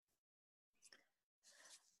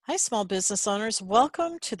Hi, small business owners.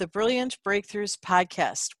 Welcome to the Brilliant Breakthroughs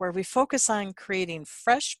podcast, where we focus on creating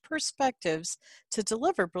fresh perspectives to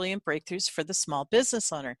deliver brilliant breakthroughs for the small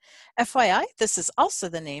business owner. FYI, this is also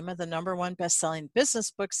the name of the #1 best-selling business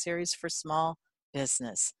book series for small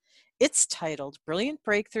business. It's titled Brilliant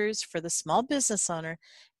Breakthroughs for the Small Business Owner,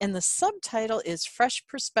 and the subtitle is Fresh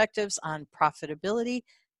Perspectives on Profitability,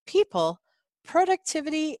 People,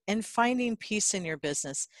 Productivity, and Finding Peace in Your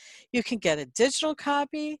Business. You can get a digital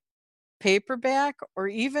copy, paperback, or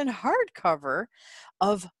even hardcover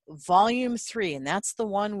of volume 3, and that's the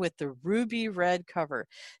one with the ruby red cover.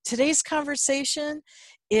 Today's conversation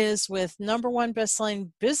is with #1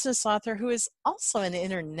 bestselling business author who is also an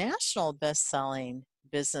international bestselling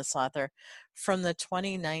business author from the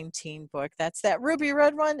 2019 book. That's that ruby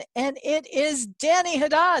red one, and it is Danny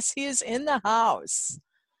Hadas. He is in the house.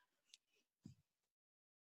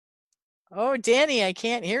 Oh, Danny, I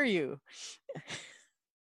can't hear you.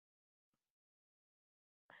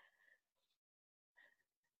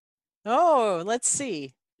 Oh, let's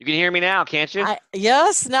see. You can hear me now, can't you?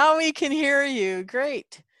 Yes, now we can hear you.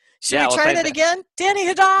 Great. Should we Yeah, well, try that again? Danny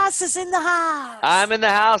Hadas is in the I'm house. in the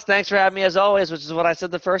house. Thanks for having me as always, which is what I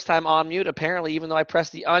said the first time on mute. Apparently, even though I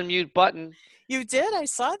pressed the unmute button, You did. I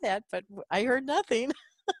saw that, but I heard nothing.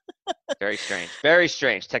 very strange. Very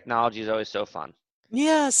strange. Technology is always so fun.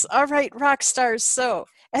 Yes. All right, rock stars. So,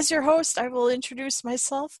 as your host, I will introduce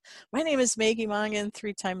myself. My name is Maggie Mongan,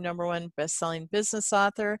 3-time #1 best-selling business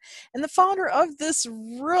author, and the founder of this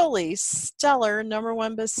really stellar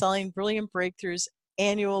 #1 best-selling Brilliant Breakthroughs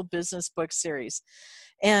annual business book series.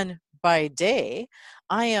 And by day,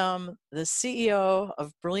 I am the CEO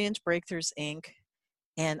of Brilliant Breakthroughs Inc.,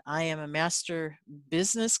 and I am a master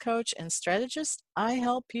business coach and strategist. I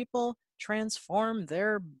help people transform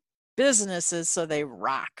their businesses so they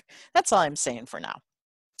rock. That's all I'm saying for now.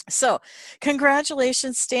 So,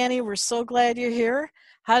 congratulations, Danny. We're so glad you're here.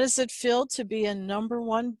 How does it feel to be a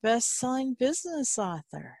 #1 best-selling business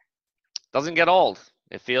author? Doesn't get old.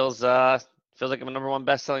 It feels like I'm a #1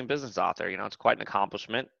 best-selling business author. It's quite an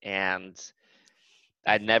accomplishment, and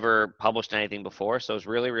I'd never published anything before, so it's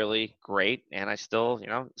really, really great. And I still,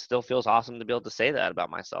 still feels awesome to be able to say that about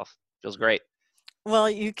myself. Feels great.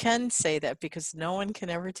 Well, you can say that because no one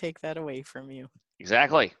can ever take that away from you.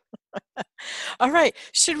 Exactly. All right.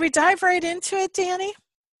 Should we dive right into it, Danny?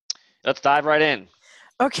 Let's dive right in.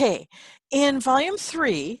 Okay. In volume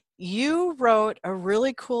 3, you wrote a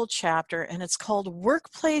really cool chapter, and it's called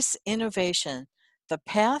Workplace Innovation, the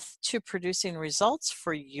Path to Producing Results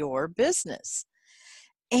for Your Business.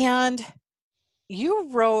 And you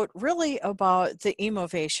wrote really about the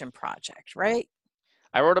Emovation project, right?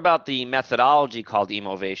 I wrote about the methodology called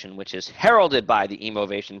Emovation, which is heralded by the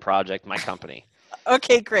Emovation Project, my company.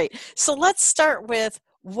 Okay, great. So let's start with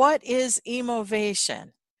what is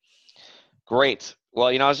Emovation? Great. Well,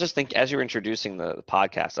 I was just thinking, as you were introducing the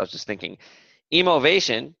podcast, I was just thinking,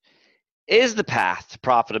 Emovation is the path to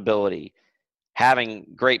profitability, having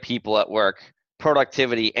great people at work,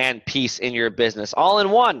 productivity, and peace in your business, all in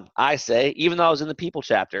one, I say, even though I was in the people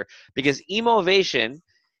chapter, because Emovation,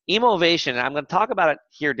 and I'm going to talk about it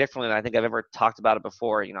here differently than I think I've ever talked about it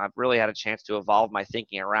before. I've really had a chance to evolve my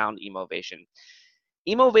thinking around Emovation.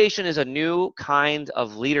 Emovation is a new kind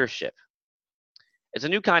of leadership. It's a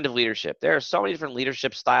new kind of leadership. There are so many different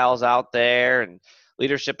leadership styles out there and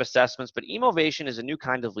leadership assessments, but Emovation is a new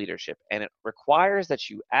kind of leadership, and it requires that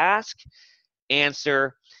you ask,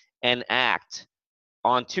 answer, and act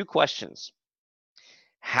on 2 questions.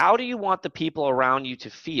 How do you want the people around you to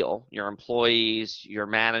feel, your employees, your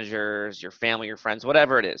managers, your family, your friends,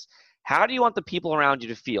 whatever it is? How do you want the people around you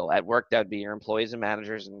to feel at work? That would be your employees and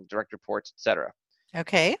managers and direct reports, etc.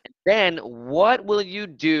 Okay. Then what will you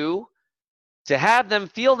do to have them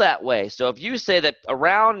feel that way? So if you say that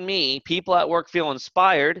around me, people at work feel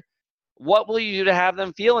inspired, what will you do to have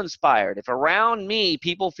them feel inspired? If around me,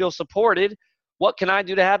 people feel supported, what can I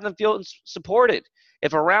do to have them feel supported?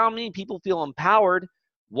 If around me, people feel empowered,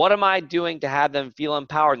 what am I doing to have them feel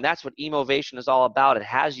empowered? And that's what Emovation is all about. It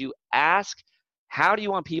has you ask, how do you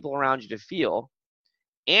want people around you to feel?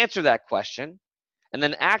 Answer that question, and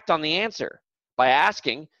then act on the answer by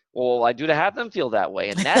asking, well, I do to have them feel that way.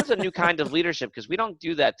 And that is a new kind of leadership because we don't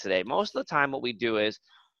do that today. Most of the time, what we do is,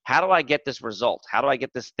 how do I get this result? How do I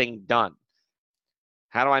get this thing done?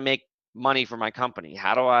 How do I make money for my company?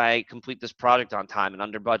 How do I complete this project on time and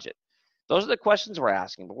under budget? Those are the questions we're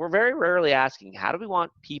asking, but we're very rarely asking, how do we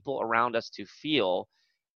want people around us to feel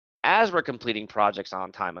as we're completing projects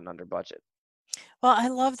on time and under budget? Well, I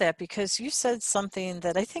love that because you said something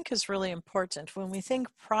that I think is really important. When we think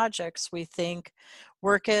projects, we think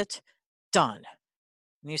work it, done.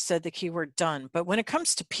 And you said the keyword done. But when it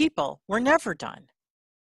comes to people, we're never done.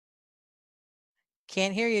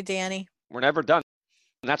 Can't hear you, Danny. We're never done.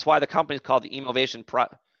 And that's why the company is called the Emovation Pro.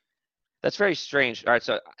 That's very strange. All right,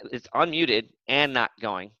 so it's unmuted and not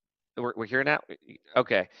going. We're here now?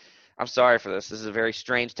 Okay. I'm sorry for this. This is a very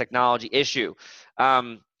strange technology issue.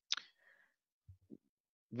 The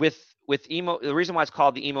reason why it's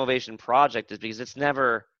called the Emovation Project is because it's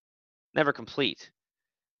never complete.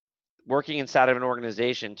 Working inside of an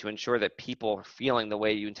organization to ensure that people are feeling the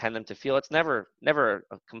way you intend them to feel, it's never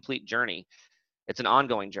a complete journey. It's an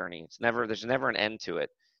ongoing journey. There's never an end to it.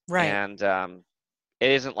 Right. And it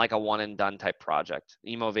isn't like a one and done type project.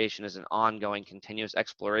 Emovation is an ongoing, continuous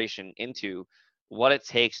exploration into what it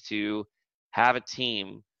takes to have a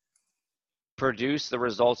team produce the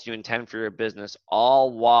results you intend for your business,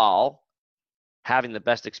 all while having the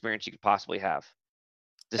best experience you could possibly have.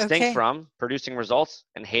 Distinct from producing results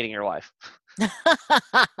and hating your life.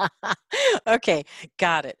 Okay,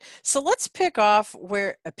 got it. So let's pick up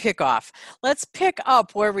where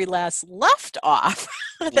we last left off.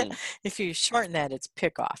 If you shorten that, it's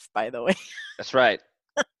pick off, by the way. That's right.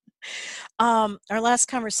 Our last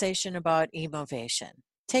conversation about Emovation.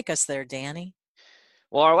 Take us there, Danny.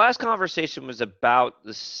 Well, our last conversation was about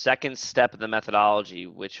the second step of the methodology,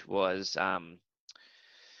 which was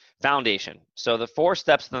foundation. So the 4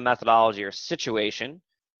 steps of the methodology are situation,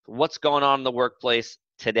 what's going on in the workplace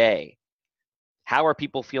today, how are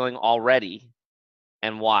people feeling already,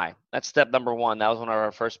 and why. That's step number 1. That was one of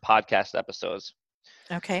our first podcast episodes.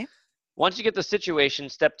 Okay. Once you get the situation,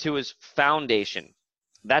 step 2 is foundation.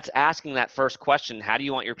 That's asking that first question, how do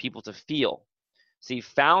you want your people to feel? See,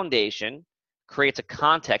 foundation creates a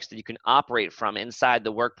context that you can operate from inside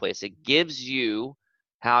the workplace. It gives you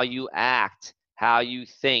how you act, how you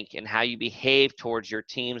think, and how you behave towards your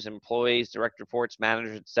teams, employees, direct reports,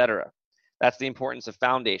 managers, etc. That's the importance of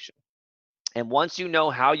foundation. And once you know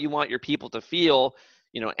how you want your people to feel,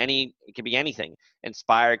 it can be anything: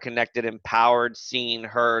 inspired, connected, empowered, seen,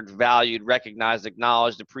 heard, valued, recognized,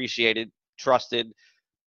 acknowledged, appreciated, trusted,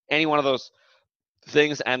 any one of those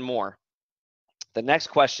things and more. The next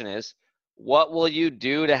question is, what will you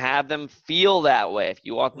do to have them feel that way? If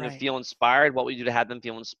you want them to feel inspired, what will you do to have them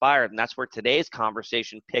feel inspired? And that's where today's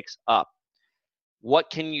conversation picks up. What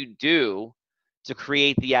can you do to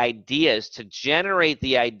create the ideas, to generate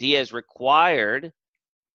the ideas required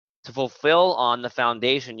to fulfill on the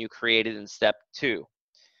foundation you created in step 2?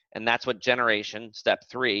 And that's what generation, step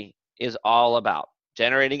 3, is all about.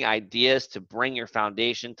 Generating ideas to bring your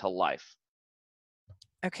foundation to life.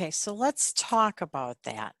 Okay, so let's talk about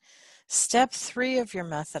that. Step 3 of your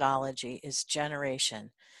methodology is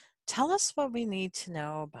generation. Tell us what we need to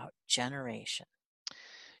know about generation.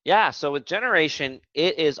 Yeah, so with generation,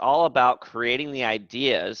 it is all about creating the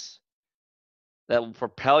ideas that will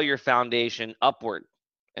propel your foundation upward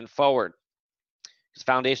and forward. Because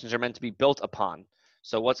foundations are meant to be built upon.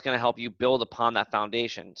 So what's going to help you build upon that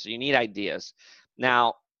foundation? So you need ideas.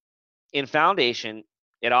 Now, in foundation,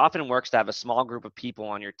 it often works to have a small group of people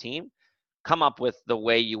on your team come up with the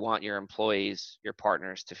way you want your employees, your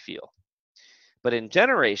partners to feel. But in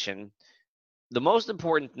generation, the most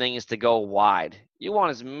important thing is to go wide. You want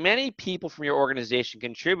as many people from your organization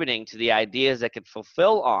contributing to the ideas that can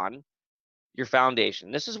fulfill on your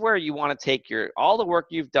foundation. This is where you want to take all the work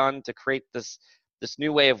you've done to create this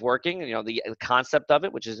new way of working, the concept of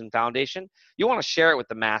it, which is in foundation. You want to share it with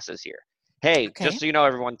the masses here. Hey, just so you know,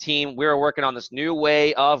 everyone, team, we're working on this new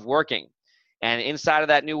way of working. And inside of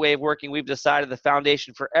that new way of working, we've decided the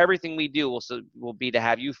foundation for everything we do will be to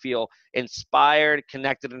have you feel inspired,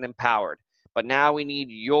 connected, and empowered. But now we need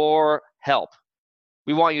your help.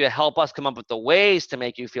 We want you to help us come up with the ways to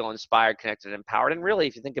make you feel inspired, connected, and empowered. And really,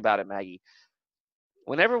 if you think about it, Maggie,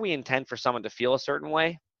 whenever we intend for someone to feel a certain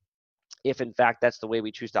way, if in fact that's the way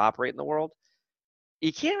we choose to operate in the world,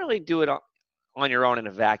 you can't really do it on your own in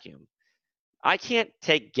a vacuum. I can't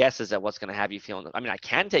take guesses at what's going to have you feel. I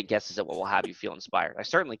can take guesses at what will have you feel inspired. I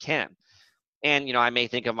certainly can. And, I may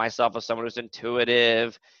think of myself as someone who's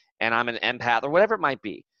intuitive and I'm an empath or whatever it might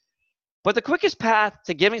be. But the quickest path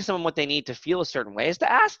to giving someone what they need to feel a certain way is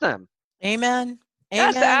to ask them. Amen.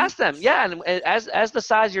 Yes, to ask them. Yeah, and as the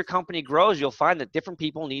size of your company grows, you'll find that different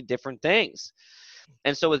people need different things.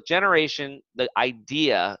 And so with generation, the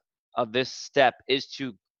idea of this step is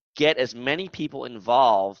to get as many people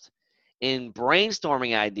involved in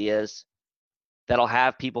brainstorming ideas that'll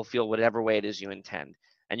have people feel whatever way it is you intend.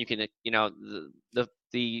 And you can,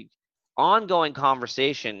 the ongoing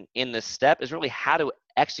conversation in this step is really how to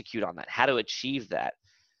execute on that, how to achieve that.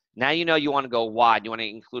 Now you want to go wide. You want to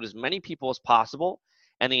include as many people as possible,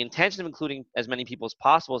 And the intention of including as many people as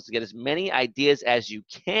possible is to get as many ideas as you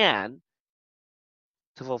can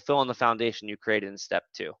to fulfill on the foundation you created in step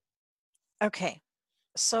 2. Okay.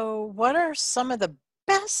 So, what are some of the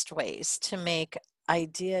best ways to make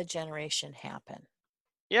idea generation happen?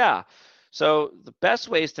 Yeah. So the best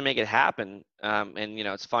ways to make it happen, and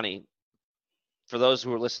it's funny for those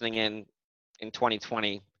who are listening in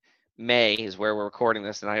 2020. May is where we're recording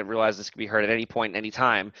this, and I realize this could be heard at any point, any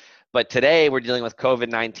time. But today we're dealing with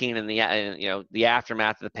COVID-19 and the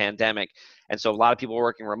aftermath of the pandemic, and so a lot of people are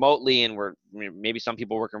working remotely, and maybe some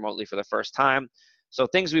people work remotely for the first time. So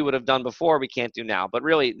things we would have done before we can't do now. But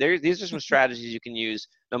really, these are some strategies you can use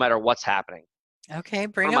no matter what's happening. Okay,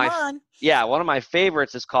 bring them on. Yeah, one of my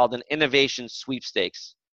favorites is called an innovation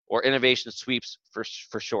sweepstakes, or innovation sweeps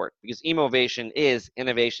for short, because Emovation is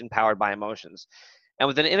innovation powered by emotions. And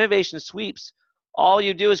with an innovation sweeps, all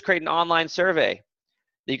you do is create an online survey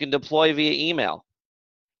that you can deploy via email.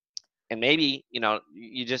 And maybe, not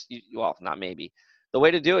maybe. The way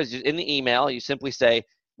to do it is in the email, you simply say,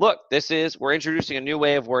 look, we're introducing a new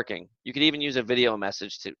way of working. You could even use a video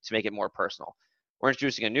message to make it more personal. We're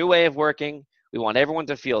introducing a new way of working. We want everyone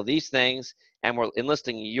to feel these things, and we're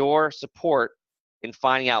enlisting your support in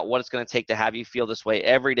finding out what it's going to take to have you feel this way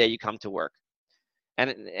every day you come to work.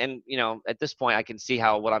 And at this point, I can see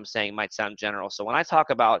how what I'm saying might sound general. So when I talk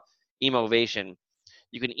about Emovation,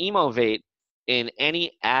 you can emovate in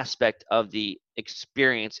any aspect of the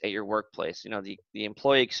experience at your workplace. The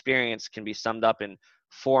employee experience can be summed up in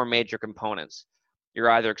 4 major components. You're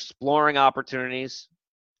either exploring opportunities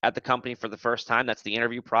at the company for the first time, that's the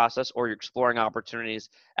interview process, or you're exploring opportunities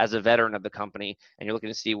as a veteran of the company, and you're looking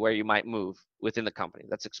to see where you might move within the company.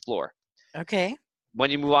 That's explore. Okay. When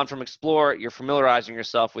you move on from explore, you're familiarizing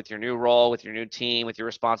yourself with your new role, with your new team, with your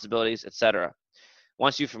responsibilities, etc.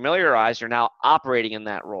 Once you familiarize, you're now operating in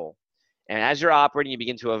that role. And as you're operating, you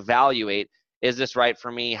begin to evaluate, is this right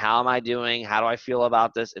for me? How am I doing? How do I feel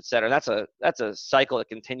about this, etc. That's a cycle that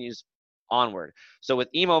continues onward. So with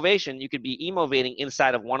Emovation, you could be emovating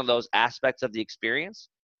inside of one of those aspects of the experience,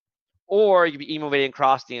 or you could be emovating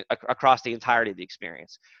across the entirety of the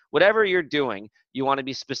experience. Whatever you're doing, you want to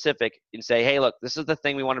be specific and say, hey, look, this is the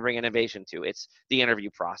thing we want to bring innovation to. It's the interview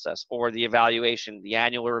process, or the evaluation, the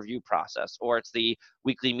annual review process, or it's the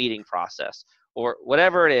weekly meeting process, or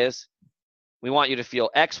whatever it is. We want you to feel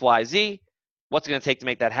X, Y, Z. What's it going to take to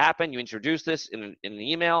make that happen? You introduce this in an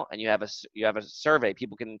email, and you have a survey.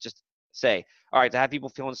 People can just say, all right, to have people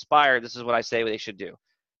feel inspired, this is what I say they should do.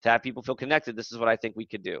 To have people feel connected, this is what I think we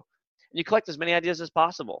could do. And you collect as many ideas as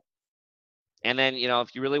possible. And then,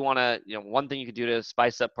 if you really want to, one thing you could do to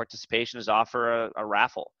spice up participation is offer a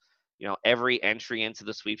raffle. Every entry into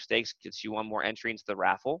the sweepstakes gets you one more entry into the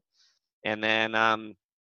raffle. And then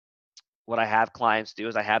what I have clients do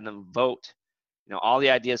is I have them vote. All the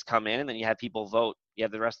ideas come in, and then you have people vote. You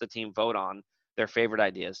have the rest of the team vote on their favorite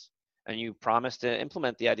ideas. And you promise to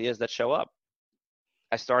implement the ideas that show up.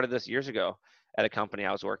 I started this years ago at a company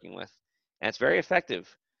I was working with, and it's very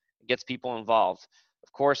effective. It gets people involved.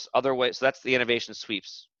 Of course, other ways. So that's the innovation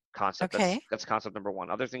sweeps concept. Okay. That's concept number 1.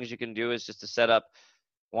 Other things you can do is just to set up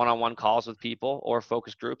one-on-one calls with people or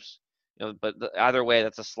focus groups. But either way,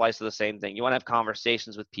 that's a slice of the same thing. You want to have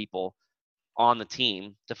conversations with people on the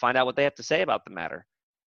team to find out what they have to say about the matter.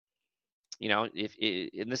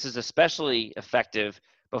 And this is especially effective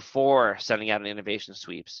before sending out an innovation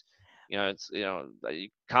sweeps. It's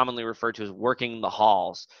commonly referred to as working the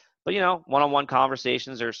halls. But one-on-one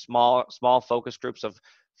conversations or small focus groups of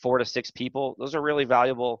 4 to 6 people, those are really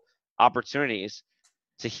valuable opportunities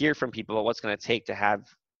to hear from people about what's going to take to have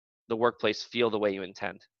the workplace feel the way you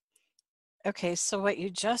intend. Okay, so what you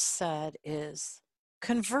just said is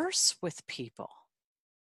converse with people.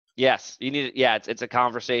 Yes, you need it. Yeah, it's a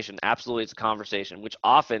conversation. Absolutely, it's a conversation, which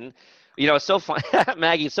often, it's so fun.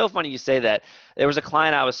 Maggie, it's so funny you say that. There was a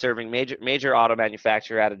client I was serving, major auto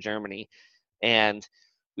manufacturer out of Germany, and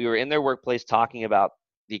we were in their workplace talking about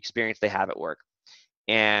the experience they have at work.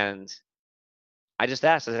 And I just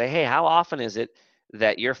asked, I said, hey, how often is it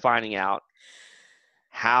that you're finding out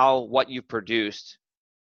how what you produced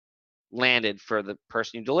landed for the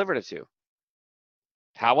person you delivered it to?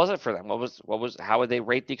 How was it for them? How would they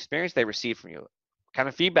rate the experience they received from you? What kind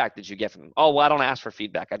of feedback did you get from them? Oh, well, I don't ask for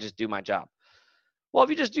feedback. I just do my job. Well, if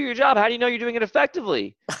you just do your job, how do you know you're doing it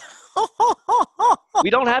effectively? We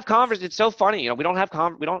don't have conversations. It's so funny. We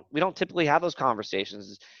don't typically have those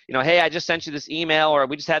conversations. Hey, I just sent you this email, or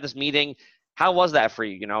we just had this meeting. How was that for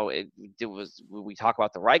you? We talk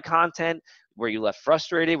about the right content? Were you left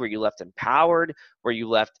frustrated? Were you left empowered? Were you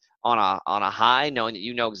left on a high, knowing that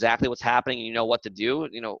you know exactly what's happening and you know what to do?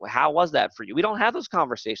 How was that for you? We don't have those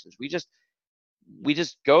conversations. we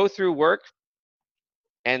just go through work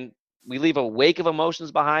and we leave a wake of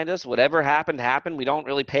emotions behind us. Whatever happened. We don't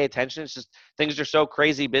really pay attention. It's just things are so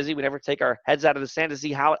crazy busy. We never take our heads out of the sand to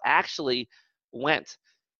see how it actually went.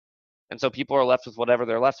 And so people are left with whatever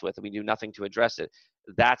they're left with, and we do nothing to address it.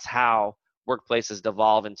 That's how workplaces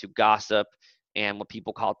devolve into gossip and what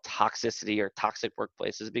people call toxicity or toxic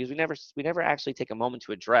workplaces, because we never actually take a moment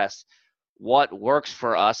to address what works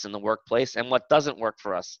for us in the workplace and what doesn't work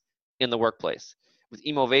for us in the workplace. With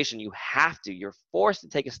Emovation, you're forced to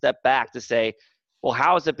take a step back to say, well,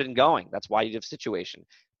 how has it been going? That's why you have situation.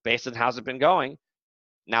 Based on how's it been going,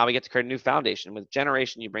 now we get to create a new foundation. With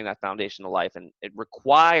Generation, you bring that foundation to life, and it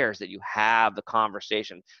requires that you have the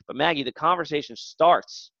conversation. But Maggie, the conversation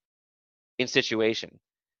starts in situation.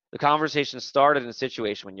 The conversation started in a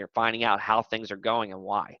situation when you're finding out how things are going and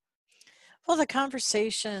why. Well, the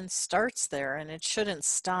conversation starts there, and it shouldn't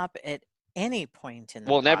stop at any point in the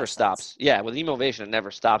Well, it never process. stops. Yeah, with Emovation, it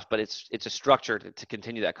never stops, but it's a structure to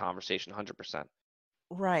continue that conversation 100%.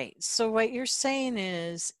 Right. So what you're saying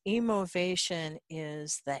is Emovation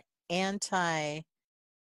is the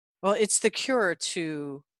it's the cure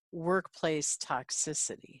to workplace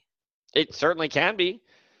toxicity. It certainly can be,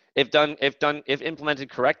 if implemented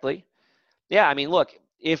correctly. Yeah, I mean, look,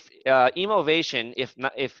 if Emovation,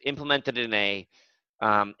 if implemented in a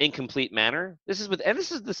incomplete manner, this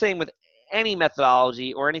is the same with any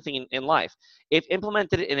methodology or anything in life. If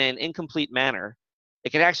implemented in an incomplete manner,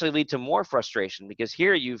 it can actually lead to more frustration, because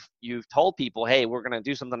here you've told people, hey, we're going to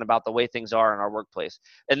do something about the way things are in our workplace,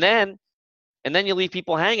 and then you leave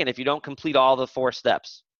people hanging if you don't complete all the 4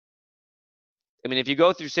 steps. I mean, if you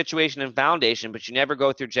go through situation and foundation, but you never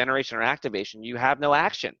go through generation or activation, you have no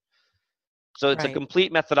action. So it's a Right.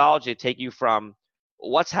 complete methodology to take you from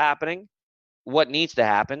what's happening, what needs to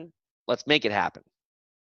happen, let's make it happen.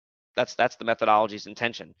 That's the methodology's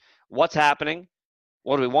intention. What's happening?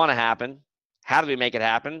 What do we want to happen? How do we make it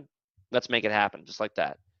happen? Let's make it happen, just like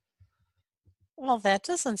that. Well, that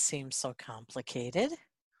doesn't seem so complicated.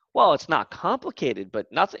 Well, it's not complicated, but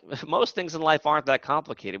most things in life aren't that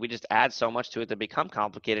complicated. We just add so much to it to become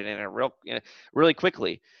complicated really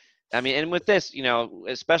quickly. I mean, and with this,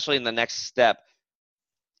 especially in the next step,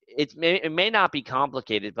 it may not be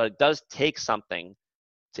complicated, but it does take something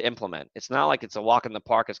to implement. It's not like it's a walk in the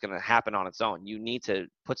park. It's going to happen on its own. You need to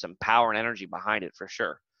put some power and energy behind it for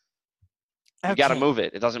sure. You got to Okay. move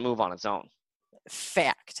it. It doesn't move on its own.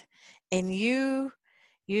 Fact. And you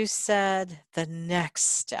said the next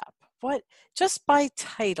step. What, just by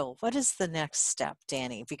title, what is the next step,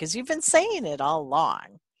 Danny? Because you've been saying it all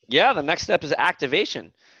along. Yeah, the next step is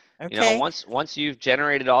activation. Okay. Once you've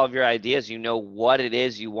generated all of your ideas, you know what it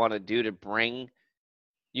is you want to do to bring.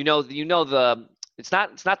 It's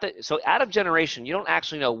not that. So out of generation, you don't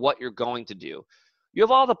actually know what you're going to do. You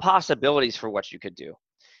have all the possibilities for what you could do.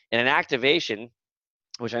 In an activation,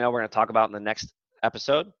 which I know we're going to talk about in the next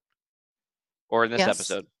episode, or in this Yes.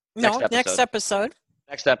 episode. No, next episode.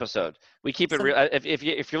 Next episode. We keep it real.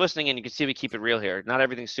 If you're listening and you can see, we keep it real here. Not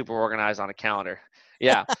everything's super organized on a calendar.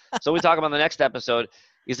 Yeah. So we talk about the next episode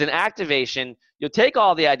is an activation. You'll take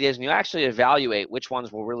all the ideas and you actually evaluate which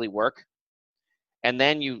ones will really work. And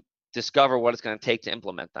then you discover what it's going to take to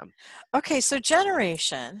implement them. Okay. So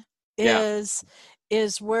generation is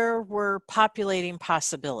where we're populating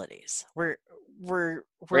possibilities. We're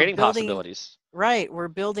creating building possibilities. Right. We're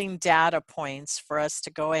building data points for us to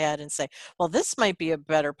go ahead and say, well, this might be a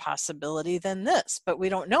better possibility than this, but we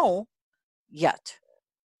don't know yet.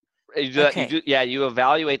 You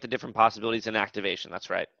evaluate the different possibilities in activation. That's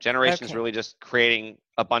right. Generation is really just creating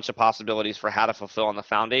a bunch of possibilities for how to fulfill on the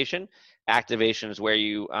foundation. Activation is where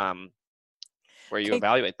you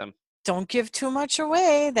evaluate them. Don't give too much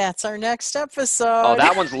away. That's our next episode. Oh,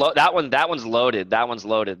 that one's loaded. That one's loaded.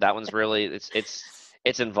 That one's really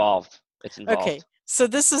it's involved. It's involved. Okay. So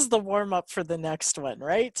this is the warm up for the next one,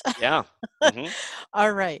 right? Yeah. Mm-hmm.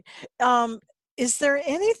 All right. Is there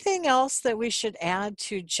anything else that we should add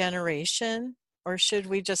to generation, or should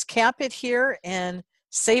we just cap it here and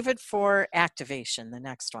save it for activation, the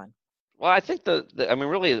next one? Well, I think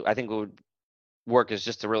I think what would work is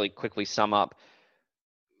just to really quickly sum up.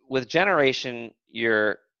 With generation,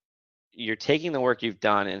 you're taking the work you've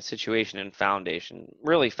done in situation and foundation,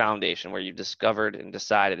 really foundation, where you've discovered and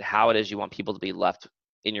decided how it is you want people to be left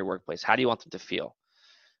in your workplace. How do you want them to feel?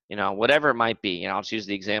 Whatever it might be. I'll just use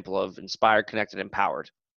the example of inspired, connected,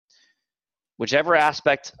 empowered. Whichever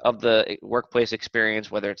aspect of the workplace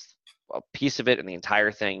experience, whether it's a piece of it and the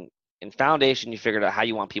entire thing, in foundation, you figured out how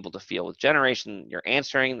you want people to feel. With generation, you're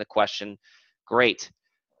answering the question, great.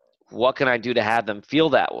 What can I do to have them feel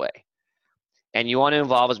that way? And you want to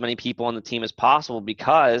involve as many people on the team as possible,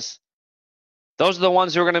 because Those are the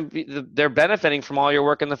ones who are going to be, they're benefiting from all your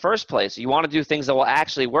work in the first place. You want to do things that will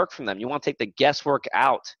actually work for them. You want to take the guesswork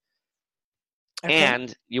out, Okay.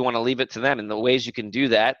 and you want to leave it to them. And the ways you can do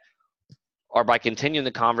that are by continuing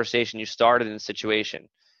the conversation you started in the situation.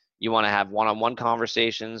 You want to have one-on-one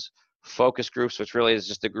conversations, focus groups, which really is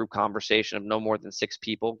just a group conversation of no more than 6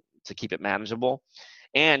 people to keep it manageable.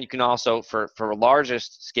 And you can also, for largest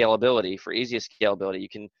scalability, for easiest scalability, you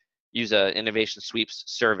can use a innovation sweeps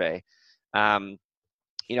survey. I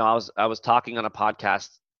was talking on a podcast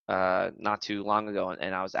not too long ago,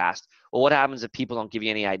 and I was asked, well, what happens if people don't give you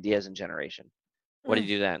any ideas in generation? What do Mm.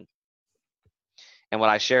 you do then? And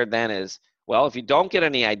what I shared then is, well, if you don't get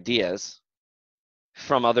any ideas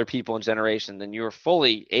from other people in generation, then you're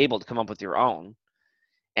fully able to come up with your own.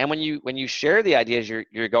 And when you share the ideas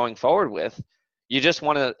you're going forward with, you just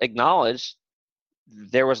want to acknowledge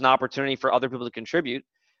there was an opportunity for other people to contribute.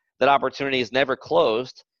 That opportunity is never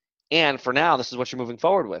closed. And for now, this is what you're moving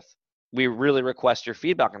forward with. We really request your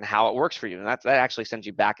feedback on how it works for you. And that actually sends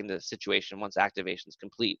you back into the situation once activation is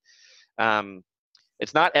complete.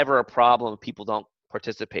 It's not ever a problem if people don't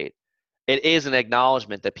participate. It is an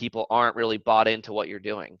acknowledgement that people aren't really bought into what you're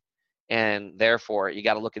doing. And therefore, you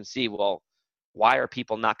got to look and see, well, why are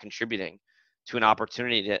people not contributing to an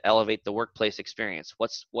opportunity to elevate the workplace experience?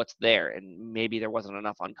 What's there? And maybe there wasn't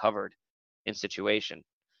enough uncovered in situation,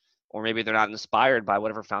 or maybe they're not inspired by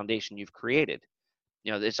whatever foundation you've created.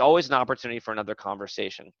 It's always an opportunity for another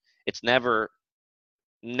conversation. It's never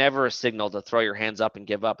a signal to throw your hands up and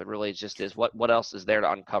give up. It really just is what else is there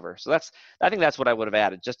to uncover. So I think that's what I would have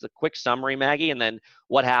added. Just a quick summary, Maggie, and then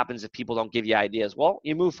what happens if people don't give you ideas? Well,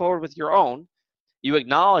 you move forward with your own. You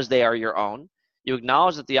acknowledge they are your own. You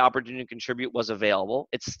acknowledge that the opportunity to contribute was available.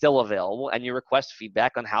 It's still available, and you request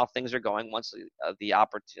feedback on how things are going once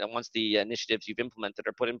the initiatives you've implemented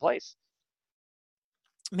are put in place.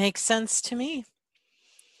 Makes sense to me.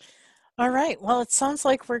 All right. Well, it sounds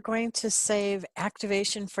like we're going to save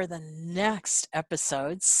activation for the next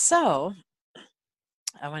episode. So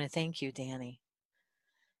I want to thank you, Danny.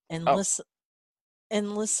 And Oh,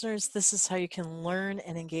 listeners, this is how you can learn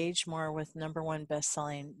and engage more with #1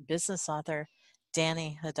 best-selling business author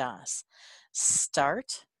Danny Hadas.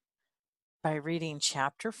 Start by reading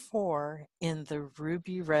chapter 4 in the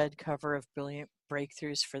ruby red cover of Brilliant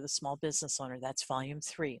Breakthroughs for the Small Business Owner. That's volume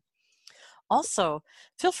 3. Also,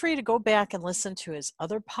 feel free to go back and listen to his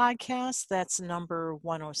other podcasts. That's number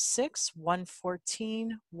 106,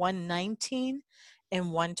 114, 119,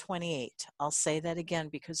 and 128. I'll say that again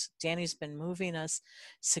because Danny's been moving us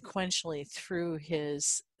sequentially through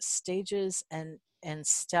his stages and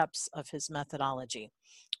steps of his methodology.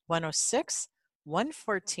 106,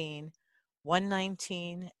 114,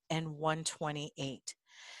 119, and 128.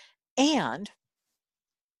 And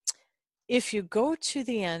if you go to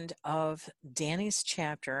the end of Danny's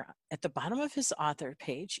chapter, at the bottom of his author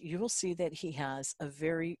page, you will see that he has a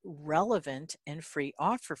very relevant and free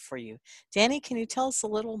offer for you. Danny, can you tell us a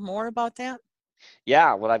little more about that?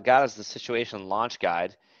 yeah. What I've got is the situation launch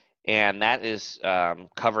guide, and that is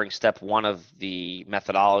covering step 1 of the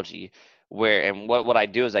methodology. What I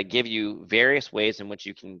do is I give you various ways in which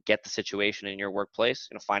you can get the situation in your workplace.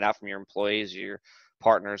 Find out from your employees, your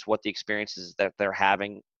partners, what the experiences that they're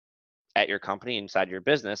having at your company, inside your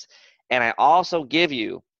business. And I also give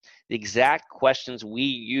you the exact questions we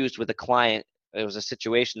used with a client. It was a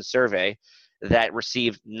situation survey that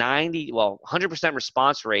received 100%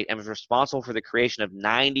 response rate and was responsible for the creation of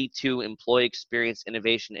 92 employee experience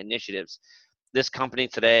innovation initiatives. This company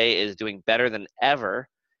today is doing better than ever,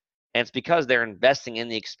 and it's because they're investing in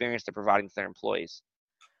the experience they're providing to their employees.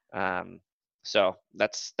 So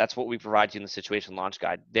that's what we provide you in the situation launch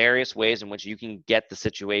guide. Various ways in which you can get the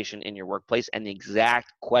situation in your workplace and the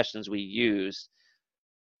exact questions we use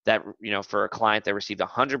that, for a client that received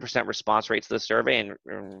 100% response rate to the survey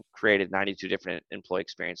and created 92 different employee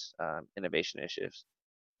experience innovation initiatives.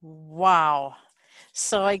 Wow.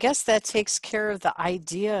 So I guess that takes care of the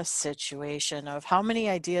idea situation of how many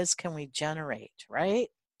ideas can we generate, right?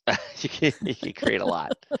 You can create a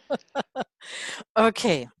lot.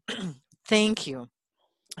 Okay. Thank you.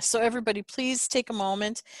 So everybody, please take a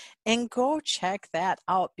moment and go check that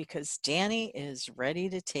out because Danny is ready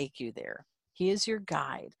to take you there. He is your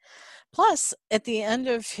guide. Plus, at the end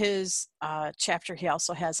of his chapter, he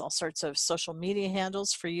also has all sorts of social media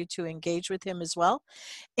handles for you to engage with him as well.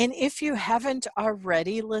 And if you haven't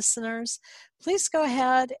already, listeners, please go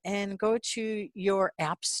ahead and go to your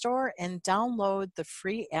app store and download the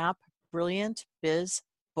free app Brilliant Biz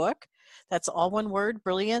Book. That's all one word,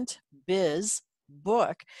 Brilliant Biz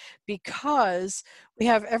Book, because we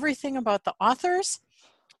have everything about the authors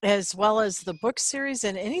as well as the book series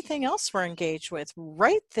and anything else we're engaged with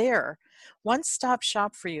right there. One-stop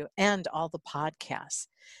shop for you and all the podcasts.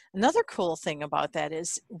 Another cool thing about that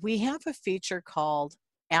is we have a feature called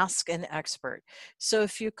Ask an Expert. So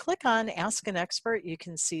if you click on Ask an Expert, you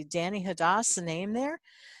can see Danny Hadass' name there.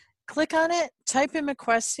 Click on it, type him a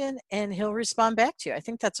question, and he'll respond back to you. I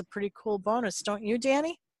think that's a pretty cool bonus, don't you,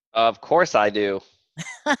 Danny? Of course I do.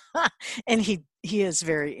 And he is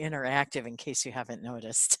very interactive, in case you haven't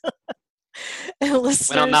noticed.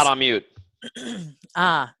 When I'm not on mute.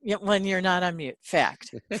 Yeah, when you're not on mute.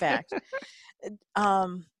 Fact.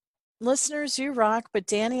 Listeners, you rock. But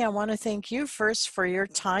Danny, I want to thank you first for your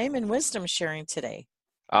time and wisdom sharing today.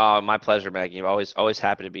 My pleasure, Maggie. I'm always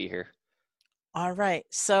happy to be here. All right.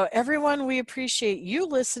 So everyone, we appreciate you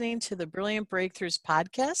listening to the Brilliant Breakthroughs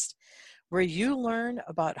podcast, where you learn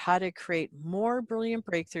about how to create more brilliant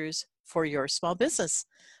breakthroughs for your small business.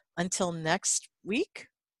 Until next week,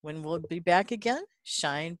 when we'll be back again,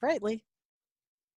 shine brightly.